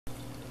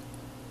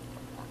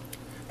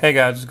Hey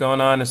guys, what's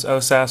going on? It's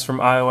OSAS from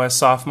iOS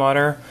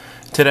softModder.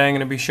 Today I'm going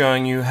to be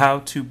showing you how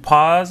to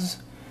pause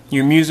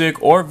your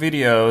music or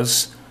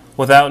videos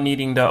without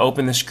needing to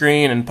open the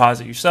screen and pause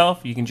it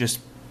yourself. You can just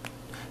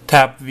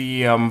tap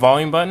the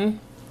volume button,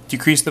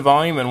 decrease the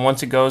volume, and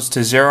once it goes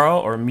to 0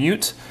 or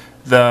mute,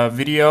 the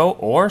video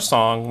or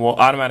song will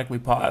automatically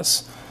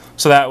pause.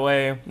 So that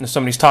way, if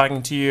somebody's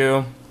talking to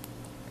you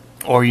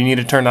or you need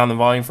to turn down the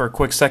volume for a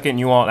quick second,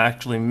 you won't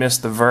actually miss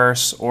the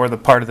verse or the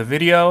part of the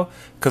video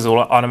because it will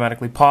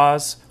automatically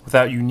pause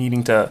without you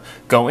needing to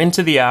go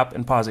into the app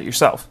and pause it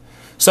yourself.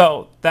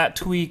 So that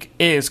tweak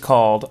is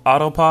called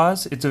Auto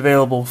Pause. It's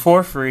available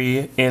for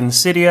free in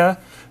Cydia.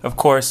 Of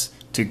course,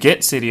 to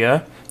get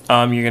Cydia,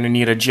 you're going to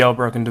need a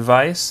jailbroken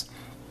device.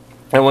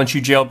 And once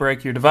you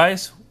jailbreak your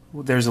device,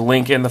 there's a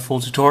link in the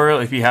full tutorial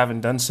if you haven't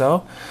done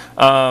so.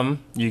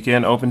 You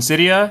can open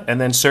Cydia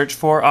and then search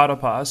for Auto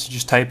Pause. You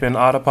just type in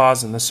Auto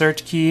Pause in the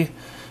search key.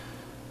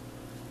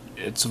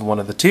 It's one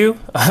of the two.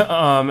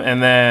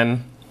 And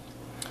then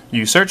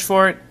you search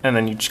for it, and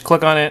then you just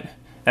click on it,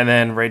 and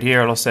then right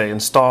here it'll say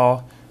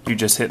install. You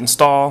just hit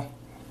install,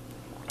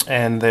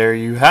 and there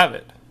you have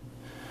it.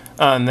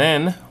 And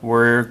then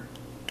we're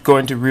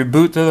going to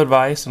reboot the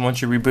device, and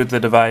once you reboot the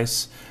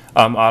device,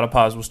 Auto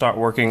Pause will start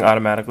working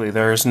automatically.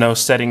 There's no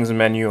settings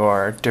menu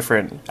or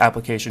different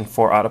application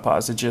for Auto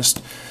Pause. It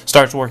just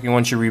starts working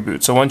once you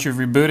reboot. So once you've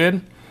rebooted,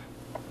 you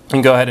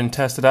can go ahead and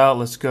test it out.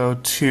 Let's go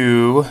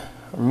to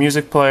our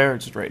music player,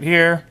 which is right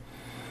here.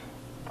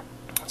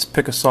 Let's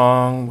pick a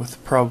song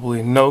with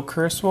probably no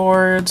curse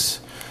words.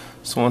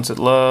 So once it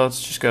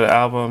loads, just go to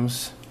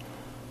albums.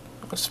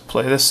 Let's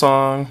play this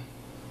song.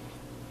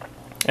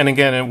 And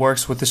again, it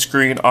works with the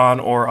screen on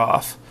or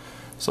off.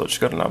 So let's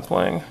just go to not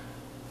playing.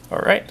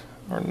 Alright,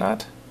 or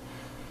not.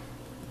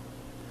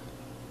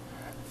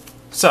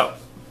 So,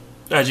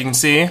 as you can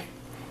see,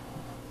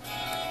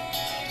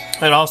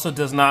 it also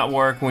does not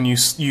work when you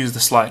use the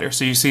slider.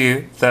 So you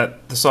see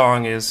that the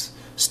song is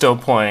still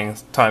playing,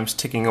 time's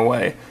ticking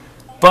away.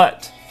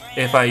 But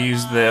if I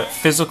use the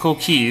physical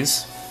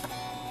keys,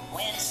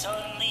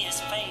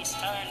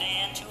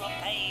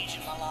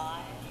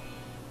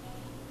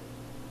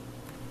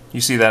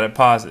 you see that it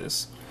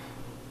pauses.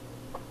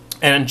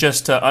 And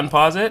just to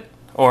unpause it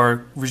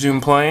or resume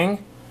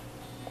playing,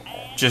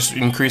 just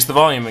increase the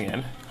volume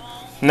again.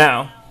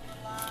 Now,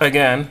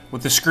 again,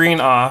 with the screen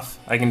off,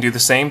 I can do the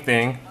same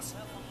thing.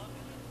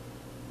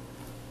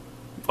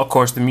 Of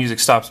course, the music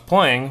stops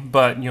playing,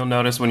 but you'll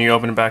notice when you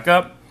open it back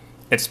up,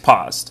 it's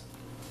paused.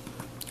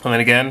 And then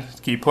again,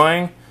 keep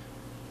playing,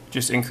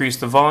 just increase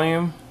the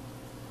volume,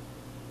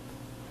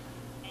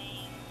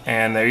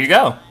 and there you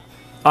go.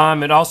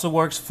 It also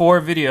works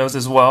for videos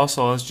as well,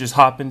 so let's just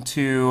hop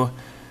into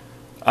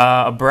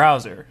a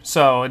browser.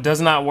 So it does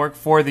not work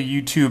for the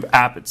YouTube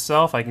app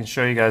itself. I can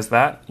show you guys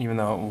that, even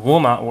though it will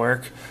not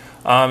work.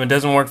 It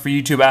doesn't work for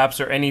YouTube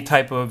apps or any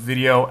type of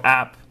video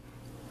app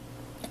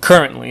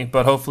currently,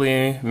 but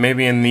hopefully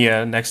maybe in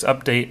the next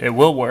update it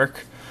will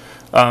work.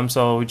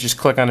 So we just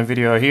click on a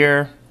video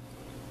here.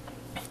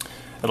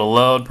 It'll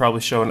load,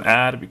 probably show an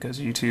ad because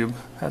YouTube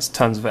has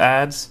tons of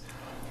ads.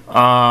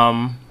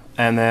 And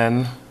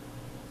then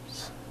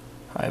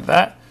hide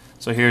that.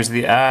 So here's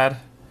the ad.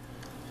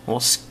 We'll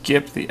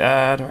skip the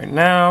ad right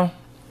now.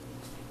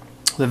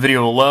 The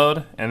video will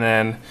load, and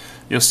then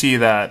you'll see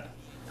that,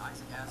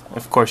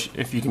 of course,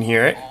 if you can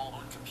hear it,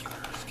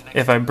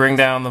 if I bring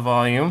down the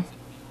volume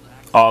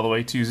all the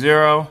way to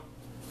 0,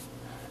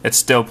 it's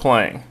still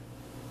playing.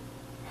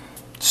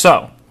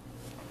 So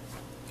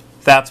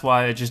that's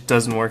why it just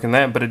doesn't work in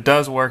that, but it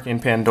does work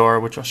in Pandora,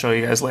 which I'll show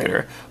you guys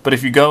later. But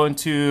if you go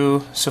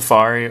into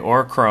Safari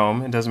or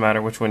Chrome, it doesn't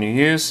matter which one you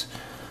use.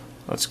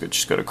 Let's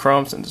just go to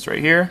Chrome since it's right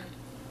here.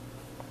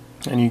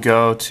 And you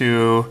go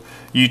to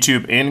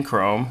YouTube in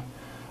Chrome,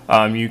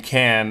 you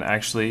can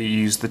actually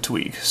use the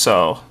tweak.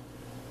 So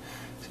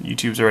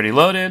YouTube's already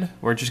loaded.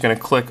 We're just going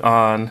to click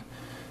on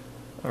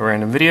a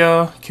random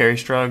video, Carrie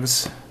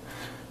Strug's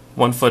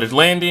One-Footed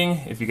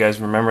Landing. If you guys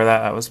remember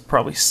that, I was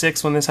probably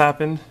 6 when this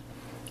happened.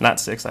 Not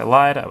 6, I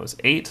lied, I was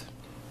 8.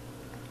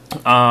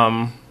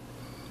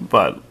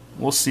 But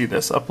we'll see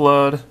this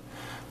upload.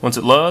 Once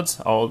it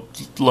loads, I'll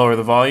lower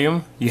the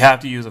volume. You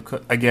have to use,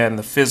 again,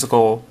 the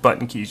physical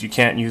button keys. You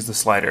can't use the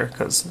slider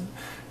because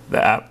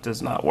the app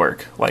does not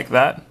work like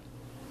that.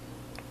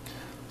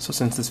 So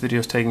since this video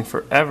is taking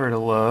forever to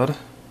load,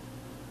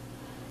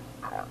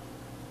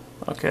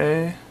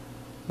 okay,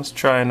 let's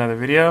try another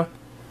video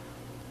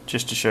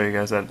just to show you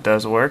guys that it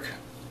does work.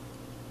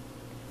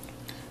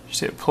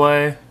 Just hit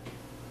play.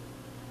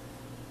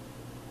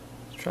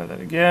 Let's try that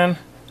again.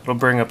 It'll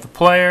bring up the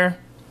player.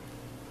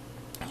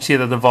 See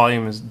that the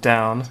volume is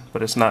down,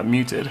 but it's not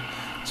muted,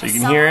 so you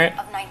can hear it.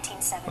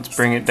 Let's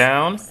bring it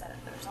down,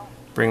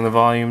 bring the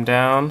volume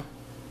down,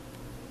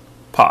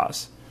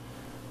 pause,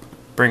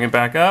 bring it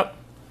back up,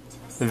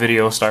 the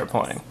video will start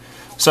playing.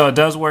 So it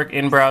does work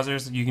in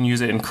browsers. You can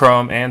use it in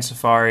Chrome and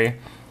Safari.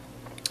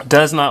 It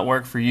does not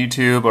work for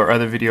YouTube or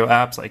other video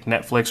apps like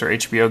Netflix or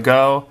HBO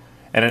Go,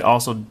 and it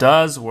also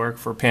does work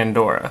for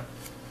Pandora.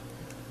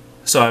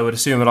 So I would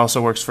assume it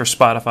also works for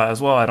Spotify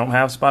as well. I don't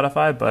have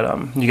Spotify,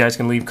 but you guys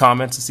can leave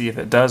comments to see if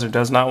it does or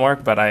does not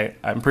work, but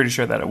I'm pretty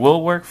sure that it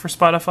will work for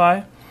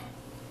Spotify.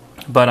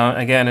 But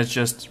again, it's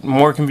just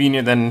more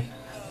convenient than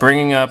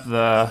bringing up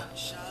the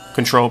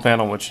control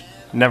panel, which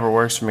never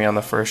works for me on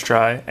the first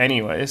try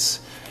anyways,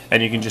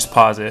 and you can just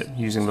pause it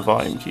using the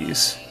volume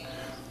keys.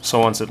 So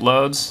once it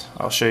loads,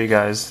 I'll show you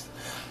guys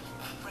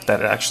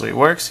that it actually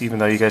works, even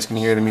though you guys can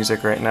hear the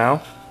music right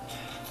now.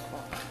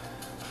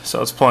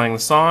 So it's playing the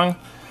song,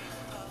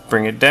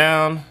 bring it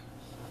down.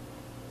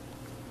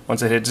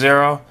 Once it hits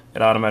 0,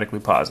 it automatically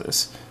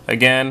pauses.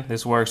 Again,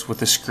 this works with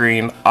the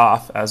screen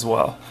off as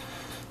well.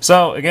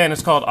 So again,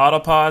 it's called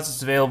Autopause.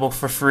 It's available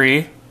for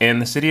free in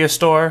the Cydia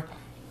store.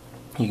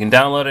 You can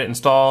download it,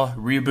 install,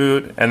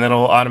 reboot, and then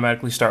it'll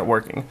automatically start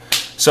working.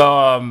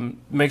 So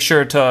make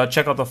sure to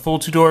check out the full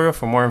tutorial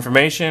for more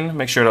information.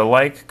 Make sure to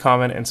like,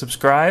 comment, and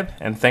subscribe.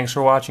 And thanks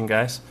for watching,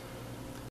 guys.